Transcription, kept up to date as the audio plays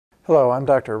Hello, I'm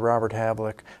Dr. Robert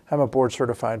Havlik. I'm a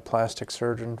board-certified plastic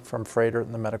surgeon from Froedtert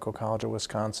in the Medical College of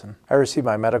Wisconsin. I received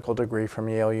my medical degree from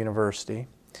Yale University,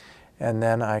 and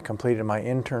then I completed my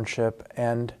internship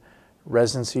and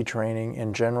residency training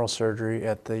in general surgery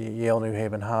at the Yale New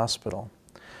Haven Hospital.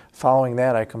 Following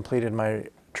that, I completed my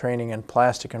training in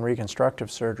plastic and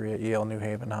reconstructive surgery at Yale New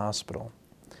Haven Hospital.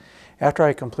 After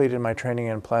I completed my training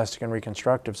in plastic and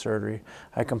reconstructive surgery,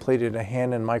 I completed a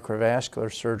hand and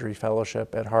microvascular surgery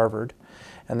fellowship at Harvard,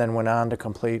 and then went on to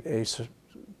complete a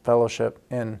fellowship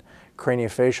in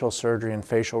craniofacial surgery and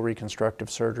facial reconstructive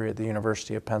surgery at the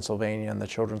University of Pennsylvania and the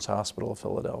Children's Hospital of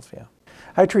Philadelphia.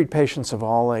 I treat patients of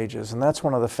all ages, and that's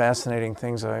one of the fascinating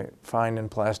things I find in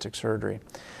plastic surgery.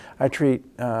 I treat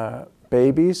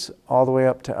babies all the way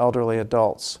up to elderly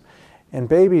adults. In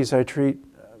babies, I treat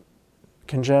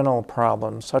congenital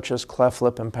problems such as cleft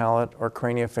lip and palate or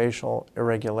craniofacial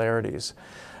irregularities.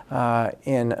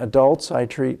 In adults, I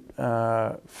treat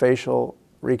facial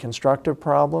reconstructive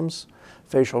problems,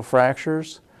 facial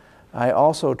fractures. I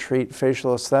also treat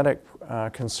facial aesthetic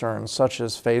concerns such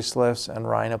as facelifts and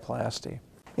rhinoplasty.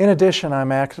 In addition,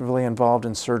 I'm actively involved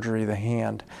in surgery of the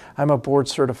hand. I'm a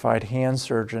board-certified hand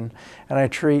surgeon, and I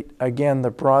treat, again,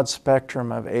 the broad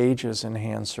spectrum of ages in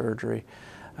hand surgery.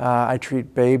 I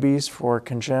treat babies for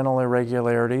congenital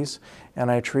irregularities, and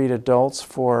I treat adults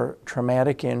for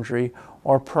traumatic injury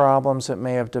or problems that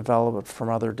may have developed from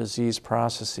other disease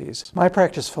processes. My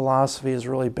practice philosophy is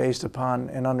really based upon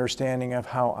an understanding of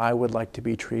how I would like to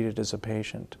be treated as a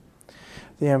patient.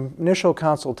 The initial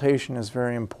consultation is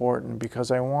very important because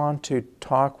I want to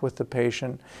talk with the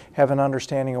patient, have an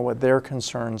understanding of what their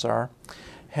concerns are,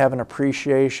 have an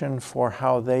appreciation for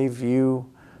how they view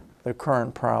the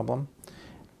current problem,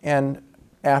 and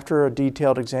after a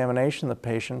detailed examination of the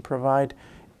patient, provide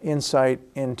insight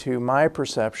into my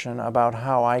perception about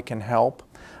how I can help,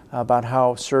 about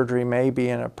how surgery may be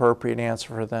an appropriate answer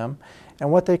for them,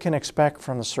 and what they can expect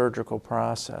from the surgical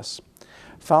process.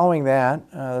 Following that,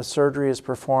 the surgery is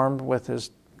performed with a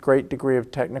great degree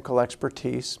of technical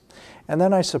expertise, and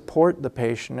then I support the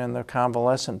patient in the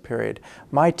convalescent period.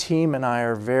 My team and I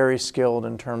are very skilled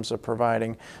in terms of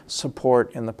providing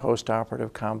support in the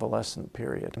postoperative convalescent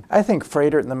period. I think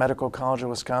Froedtert and the Medical College of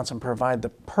Wisconsin provide the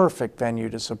perfect venue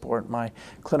to support my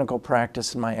clinical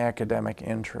practice and my academic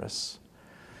interests.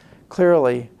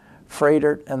 Clearly,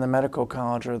 Froedtert and the Medical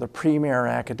College are the premier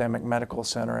academic medical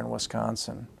center in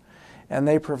Wisconsin, and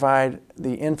they provide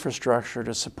the infrastructure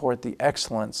to support the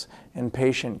excellence in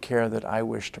patient care that I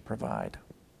wish to provide.